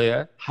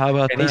Australia. How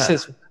about that? And he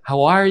says,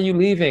 why are you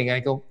leaving? I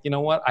go, you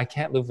know what? I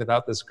can't live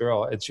without this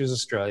girl. And she was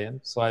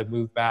Australian, so I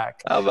moved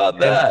back. How about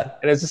that?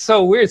 And it's just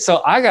so weird.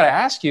 So I got to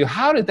ask you,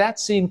 how did that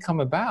scene come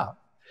about?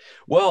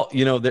 Well,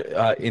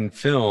 in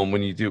film,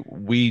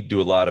 we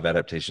do a lot of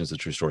adaptations of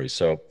true stories.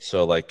 So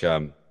like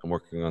I'm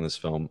working on this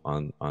film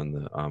on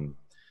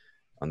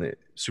the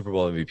Super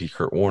Bowl MVP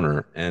Kurt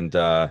Warner, and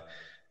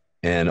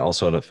and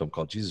also on a film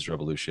called Jesus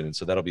Revolution. And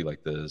so that'll be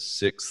like the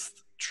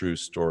 6th true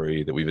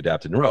story that we've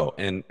adapted in a row.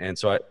 And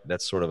so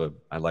that's sort of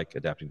I like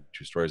adapting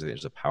true stories. I think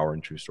there's a power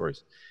in true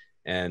stories.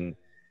 And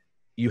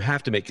you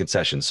have to make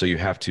concessions. So you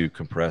have to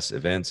compress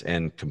events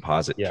and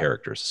composite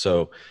characters.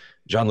 So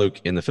Jean-Luc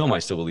in the film, I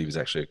still believe, is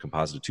actually a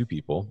composite of 2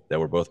 people that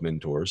were both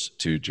mentors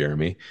to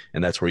Jeremy.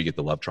 And that's where you get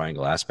the love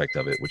triangle aspect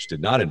of it, which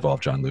did not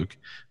involve Jean-Luc.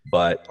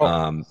 But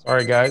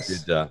sorry, guys.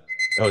 Is that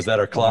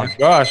our clock? Oh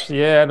gosh,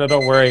 yeah, no,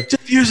 don't worry.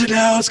 Diffuse it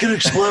now, it's gonna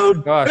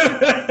explode. Gosh.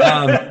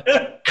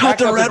 Cut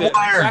the red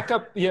wire. Back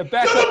up a bit,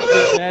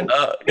 man.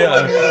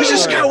 We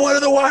just got one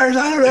of the wires.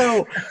 I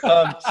don't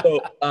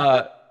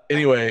know.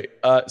 Anyway,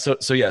 so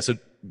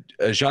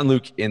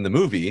Jean-Luc in the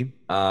movie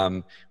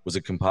was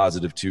a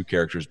composite of 2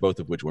 characters, both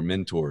of which were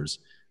mentors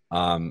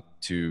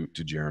to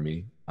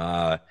Jeremy.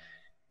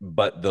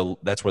 But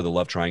that's where the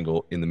love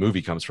triangle in the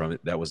movie comes from.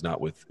 That was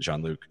not with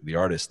Jean-Luc, the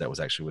artist. That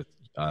was actually with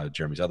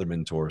Jeremy's other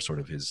mentor, sort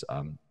of his,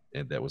 and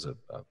that was a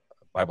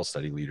Bible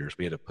study leader. So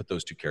we had to put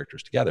those 2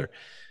 characters together.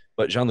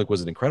 But Jean-Luc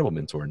was an incredible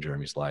mentor in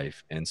Jeremy's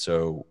life. And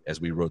so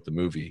as we wrote the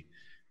movie,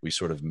 we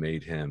sort of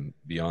made him,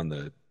 beyond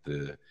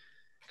the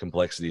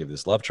complexity of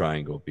this love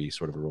triangle, be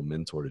sort of a real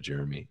mentor to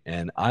Jeremy.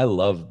 And I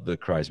love the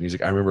Cries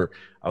music. I remember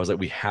I was like,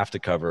 we have to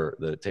cover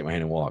the Take My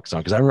Hand and Walk song,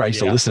 because I remember I used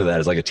to listen to that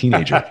as like a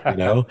teenager.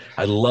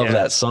 I love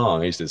that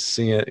song. I used to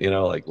sing it,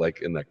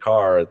 like in the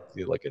car,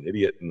 like an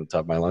idiot in the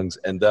top of my lungs.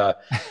 And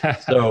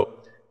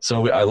so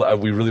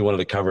we really wanted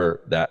to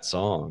cover that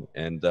song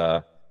and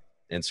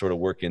sort of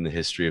work in the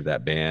history of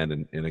that band,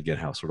 and again,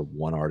 how sort of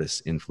one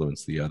artist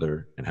influenced the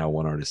other and how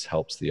one artist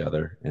helps the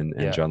other. And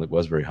Jean-Luc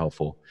was very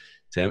helpful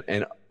to him,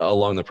 and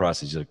along the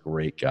process, he's a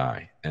great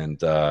guy.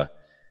 And I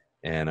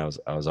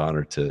was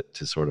honored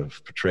to sort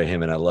of portray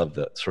him. And I love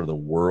the sort of the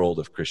world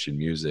of Christian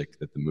music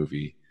that the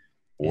movie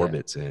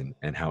orbits in,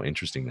 and how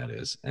interesting that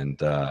is.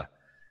 And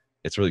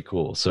it's really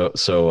cool. So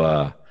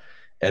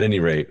at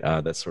any rate,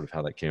 that's sort of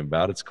how that came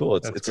about. It's cool.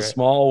 It's a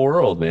small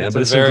world, man.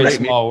 It's a very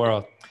small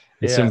world.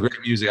 It's some great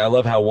music. I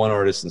love how one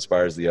artist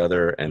inspires the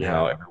other, and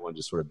how everyone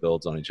just sort of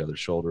builds on each other's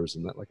shoulders.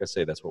 And that, like I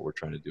say, that's what we're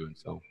trying to do in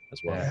film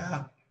as well.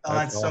 Yeah. Oh,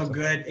 that's awesome. So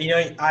good.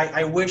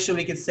 I wish that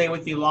we could stay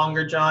with you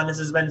longer, John. This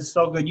has been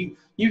so good.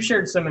 You've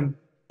shared some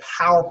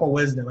powerful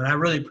wisdom, and I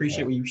really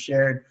appreciate what you've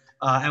shared.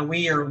 And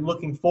we are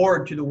looking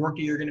forward to the work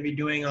that you're going to be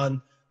doing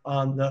on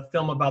the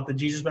film about the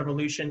Jesus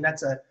Revolution.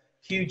 That's a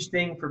huge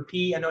thing for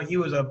Pete. I know he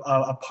was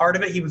a part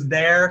of it. He was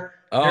there.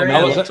 Oh,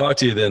 man, I'll talk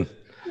to you then.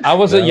 I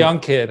was a young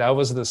kid. I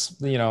was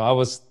I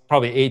was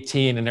probably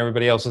 18, and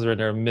everybody else was in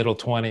their middle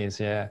 20s.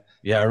 Yeah.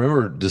 Yeah. I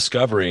remember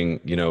discovering,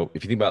 if you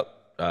think about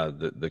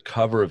the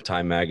cover of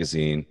Time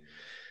magazine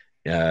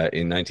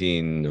in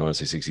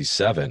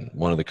 1967,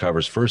 one of the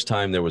covers, first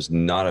time there was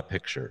not a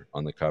picture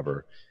on the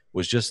cover,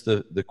 was just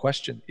the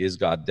question, is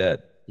God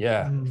dead?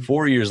 Yeah.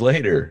 4 years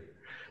later,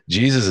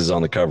 Jesus is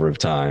on the cover of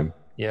Time.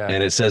 Yeah.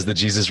 And it says the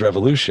Jesus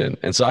Revolution.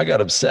 And so I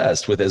got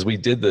obsessed with, as we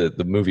did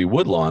the movie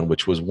Woodlawn,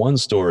 which was one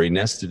story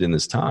nested in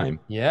this time.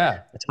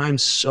 Yeah. A time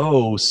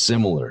so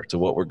similar to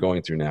what we're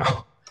going through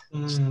now.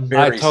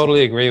 I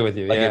totally agree with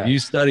you. Like if you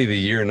study the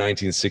year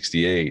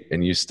 1968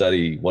 and you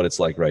study what it's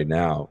like right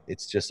now,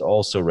 it's just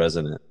all so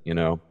resonant,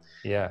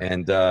 Yeah.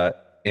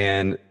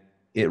 And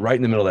it right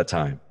in the middle of that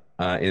time,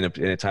 in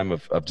a time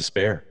of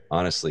despair,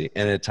 honestly,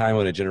 and a time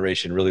when a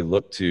generation really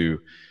looked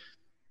to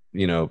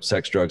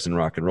sex, drugs, and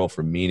rock and roll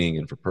for meaning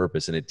and for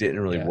purpose. And it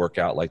didn't really work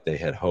out like they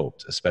had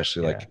hoped,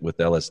 especially like with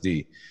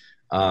LSD.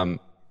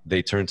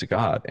 They turned to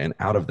God, and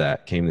out of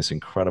that came this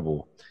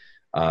incredible,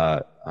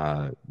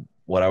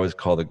 what I would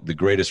call the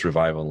greatest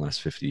revival in the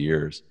last 50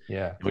 years.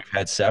 Yeah. We've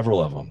had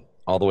several of them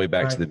all the way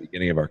back to the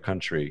beginning of our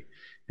country.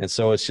 And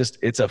so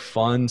it's a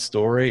fun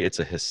story. It's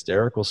a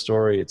hysterical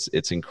story.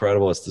 It's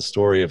incredible. It's the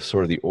story of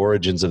sort of the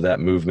origins of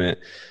that movement.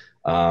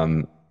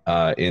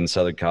 In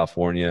Southern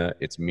California.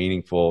 It's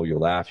meaningful.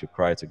 You'll laugh, you'll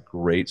cry. It's a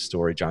great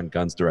story. John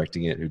Gunn's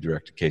directing it, who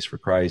directed Case for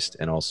Christ,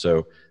 and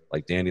also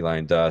like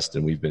Dandelion Dust.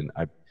 And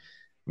I've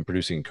been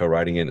producing and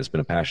co-writing it. And it's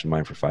been a passion of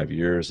mine for 5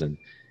 years. And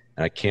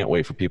I can't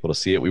wait for people to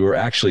see it. We were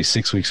actually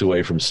 6 weeks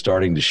away from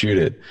starting to shoot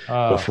it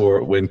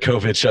when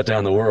COVID shut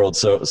down the world.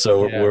 So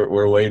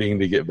we're waiting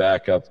to get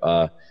back up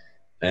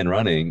and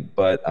running.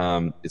 But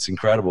it's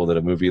incredible that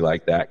a movie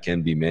like that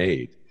can be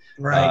made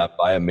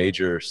by a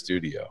major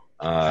studio.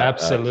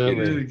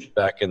 Absolutely.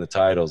 Back in the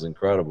title is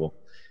incredible.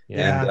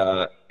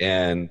 Yeah.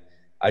 And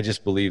I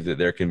just believe that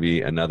there can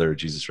be another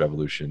Jesus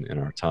Revolution in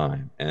our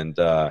time and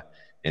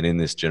in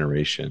this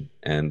generation.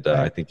 And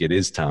I think it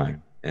is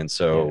time. And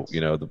so,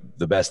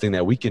 the best thing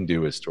that we can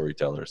do as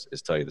storytellers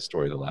is tell you the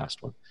story of the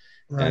last one.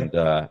 Right.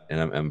 And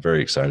I'm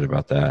very excited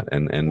about that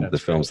and the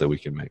films that we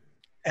can make.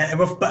 And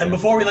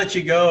before we let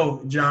you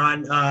go,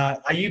 John,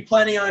 are you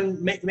planning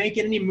on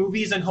making any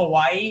movies in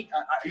Hawaii?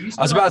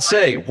 I was about to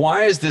say,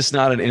 why is this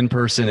not an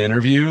in-person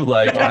interview?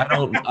 Like,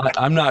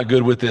 I'm not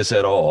good with this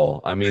at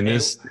all. I mean,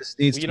 this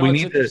needs,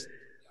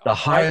 the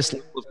highest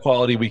level of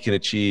quality we can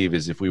achieve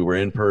is if we were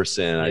in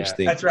person. I just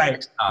think that's right.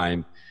 Next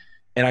time.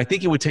 And I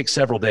think it would take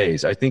several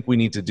days. I think we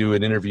need to do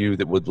an interview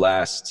that would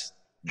last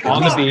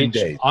On least the 10 beach,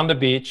 days on the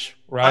beach,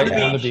 right? On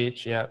the On the beach.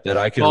 beach, yeah. that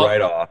I could Well,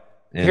 write off.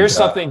 And, here's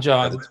something,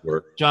 John. as it's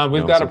work, John, you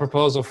we've know, got so- a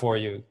proposal for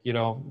you. You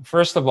know,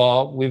 first of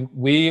all,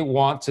 we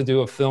want to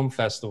do a film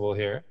festival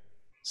here.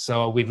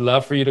 So we'd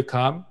love for you to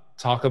come,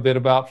 talk a bit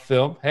about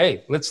film.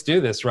 Hey, let's do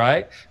this,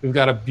 right? We've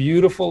got a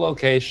beautiful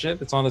location.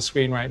 It's on the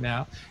screen right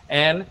now.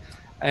 And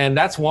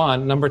that's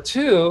one. Number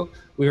two,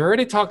 we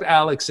already talked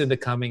Alex into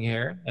coming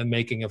here and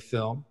making a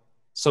film.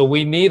 So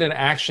we need an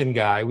action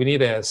guy. We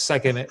need a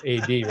second AD,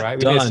 right?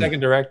 We need a Done.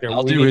 second director.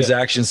 I'll We do need his a-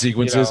 action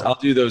sequences. you know, I'll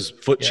do those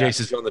foot yeah.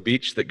 chases on the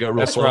beach that go real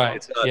That's slow.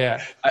 right.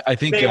 Yeah. I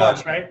think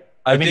Baywatch, right?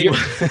 I mean,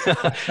 think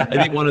I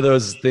think one of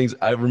those things.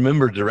 I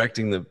remember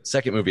directing the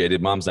second movie I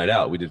did, Mom's Night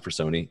Out. We did for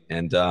Sony,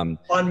 and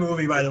Fun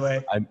movie, by the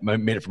way. I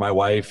made it for my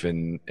wife,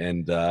 and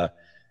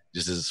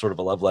just as sort of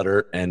a love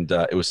letter, and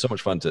it was so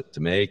much fun to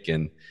make,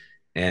 and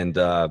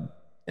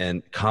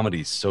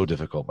comedy is so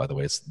difficult. By the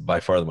way, it's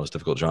by far the most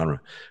difficult genre,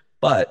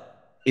 but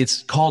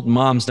it's called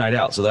Mom's Night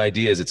Out. So the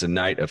idea is it's a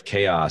night of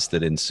chaos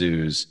that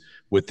ensues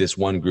with this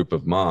one group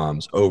of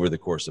moms over the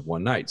course of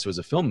one night. So as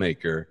a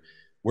filmmaker,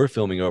 we're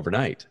filming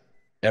overnight,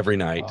 every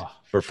night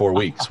for 4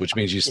 weeks, which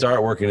means you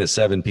start working at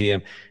 7 p.m.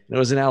 And it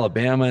was in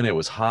Alabama and it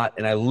was hot.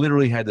 And I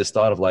literally had this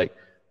thought of like,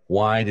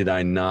 why did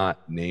I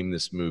not name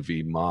this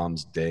movie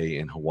Mom's Day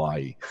in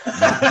Hawaii?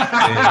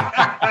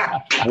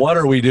 What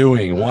are we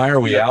doing? Why are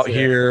we out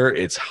here?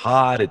 It's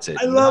hot. It's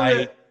at I love night.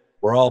 it.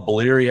 We're all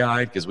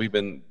bleary-eyed because we've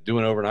been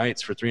doing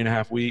overnights for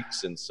 3.5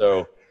 weeks. And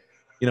so,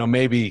 you know,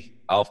 maybe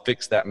I'll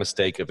fix that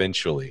mistake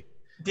eventually.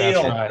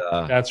 Deal. That's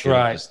right. That's you know,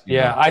 right. just, you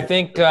Yeah, know, I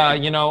think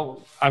you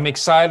know, I'm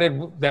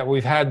excited that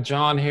we've had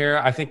John here.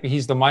 I think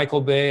he's the Michael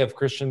Bay of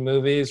Christian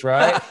movies,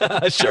 right?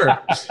 Sure.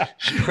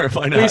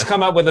 Why not? Please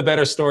come up with a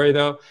better story,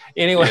 though.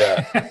 Anyway,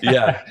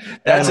 Yeah.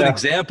 That's And, an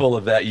example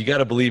of that. You got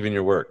to believe in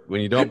your work.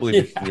 When you don't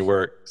believe in your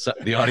work,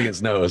 the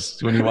audience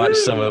knows. When you watch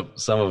some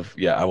of,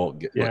 I won't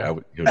get.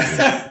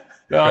 Yeah.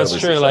 No, it's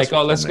true. Like,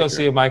 oh, let's go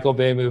see a Michael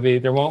Bay movie.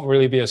 There won't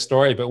really be a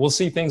story, but we'll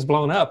see things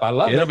blown up. I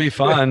love it. It'll be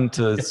fun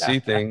to see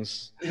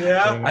things.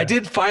 Yeah. I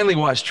did finally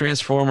watch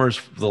Transformers,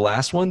 the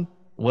last one,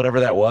 whatever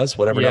that was,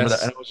 whatever number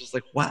that. And I was just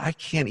like, wow, I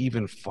can't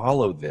even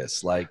follow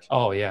this. Like,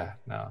 Oh yeah,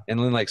 no. and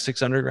then like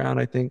Six Underground,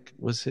 I think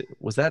was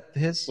that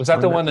his? Was that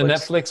the on one, the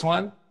Netflix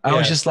one? I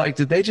was Yeah. just like,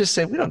 did they just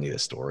say we don't need a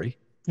story?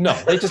 No,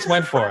 they just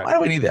went for Why it.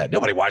 do we need that?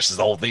 Nobody watches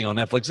the whole thing on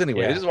Netflix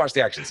anyway. Yeah. They just watch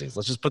the action scenes.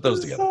 Let's just put those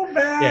It's together. so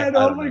bad. Yeah,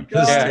 Oh my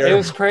god. Yeah, it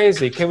was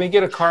crazy. Can we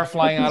get a car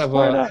flying out of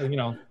a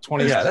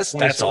 20? Yeah, that's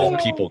 20 all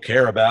people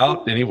care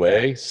about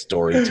anyway. Very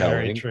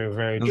Storytelling. true.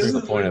 Very This true. is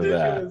the point of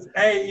that. ridiculous.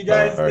 Hey, you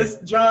guys, All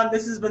right. John,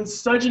 this has been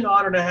such an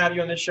honor to have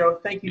you on the show.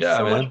 Thank you Yeah,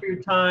 so man. much for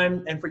your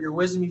time and for your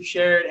wisdom you've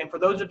shared. And for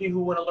those of you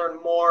who want to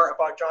learn more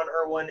about John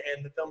Erwin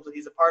and the films that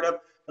he's a part of,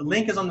 the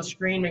link is on the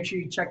screen. Make sure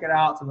you check it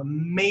out. Some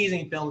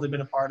amazing films they've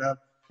been a part of.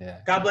 Yeah.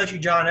 God bless you,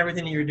 John,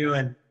 everything that you're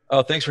doing.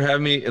 Oh, thanks for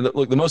having me. And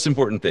look, the most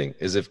important thing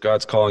is if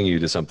God's calling you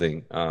to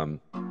something,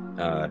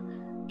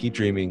 keep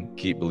dreaming,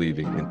 keep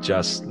believing, and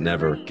just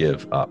never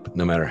give up.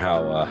 No matter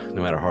how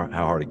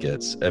hard it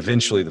gets,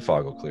 eventually the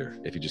fog will clear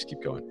if you just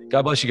keep going.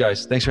 God bless you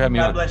guys. Thanks for having me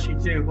God on. bless you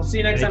too. We'll see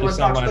you next Thank time you on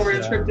so Talk much, Story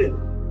yeah.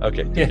 Unscripted.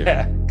 Okay. Take care.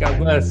 Yeah. God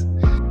bless.